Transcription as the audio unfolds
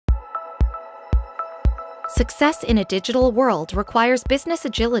Success in a digital world requires business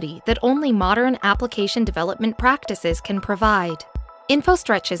agility that only modern application development practices can provide.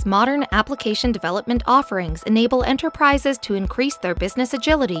 InfoStretch's modern application development offerings enable enterprises to increase their business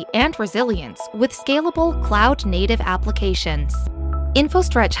agility and resilience with scalable cloud-native applications.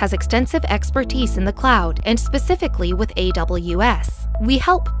 InfoStretch has extensive expertise in the cloud and specifically with AWS. We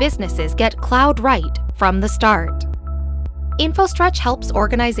help businesses get cloud right from the start. InfoStretch helps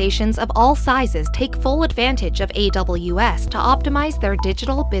organizations of all sizes take full advantage of AWS to optimize their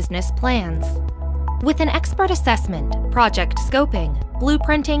digital business plans. With an expert assessment, project scoping,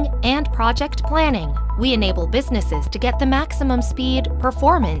 blueprinting, and project planning, we enable businesses to get the maximum speed,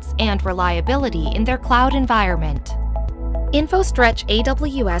 performance, and reliability in their cloud environment. InfoStretch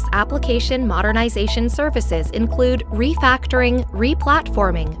AWS application modernization services include refactoring,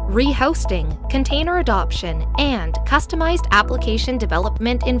 replatforming, rehosting, container adoption, and customized application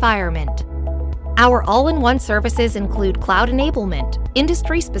development environment. Our all-in-one services include cloud enablement,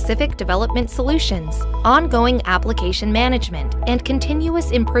 industry-specific development solutions, ongoing application management, and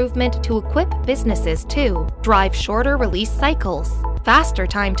continuous improvement to equip businesses to drive shorter release cycles, faster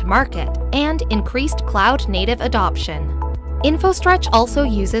time to market, and increased cloud-native adoption. InfoStretch also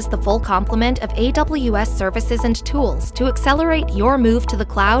uses the full complement of AWS services and tools to accelerate your move to the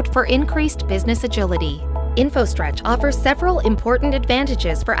cloud for increased business agility. InfoStretch offers several important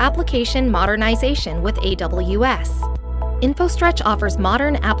advantages for application modernization with AWS. InfoStretch offers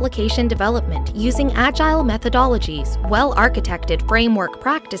modern application development using agile methodologies, well-architected framework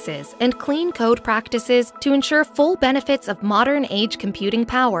practices, and clean code practices to ensure full benefits of modern-age computing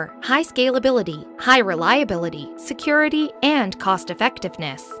power, high scalability, high reliability, security, and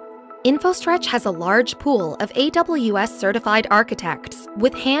cost-effectiveness. InfoStretch has a large pool of AWS-certified architects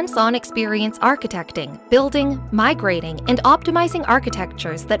with hands-on experience architecting, building, migrating, and optimizing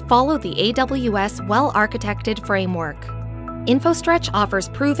architectures that follow the AWS well-architected framework. InfoStretch offers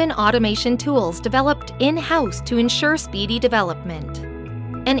proven automation tools developed in-house to ensure speedy development.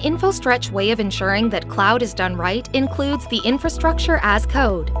 An InfoStretch way of ensuring that cloud is done right includes the infrastructure as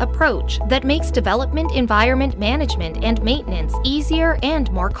code approach that makes development environment management and maintenance easier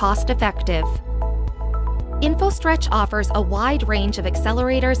and more cost-effective. InfoStretch offers a wide range of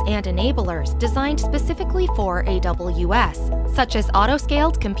accelerators and enablers designed specifically for AWS, such as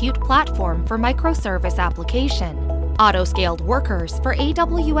auto-scaled compute platform for microservice application, auto-scaled workers for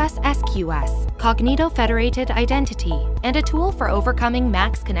AWS SQS, Cognito Federated Identity, and a tool for overcoming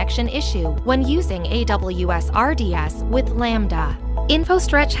max connection issue when using AWS RDS with Lambda.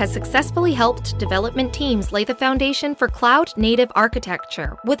 InfoStretch has successfully helped development teams lay the foundation for cloud-native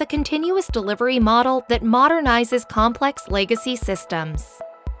architecture with a continuous delivery model that modernizes complex legacy systems.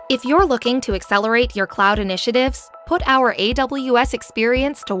 If you're looking to accelerate your cloud initiatives, put our AWS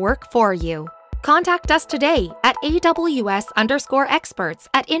experience to work for you. Contact us today at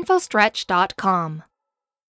AWS_experts@infostretch.com.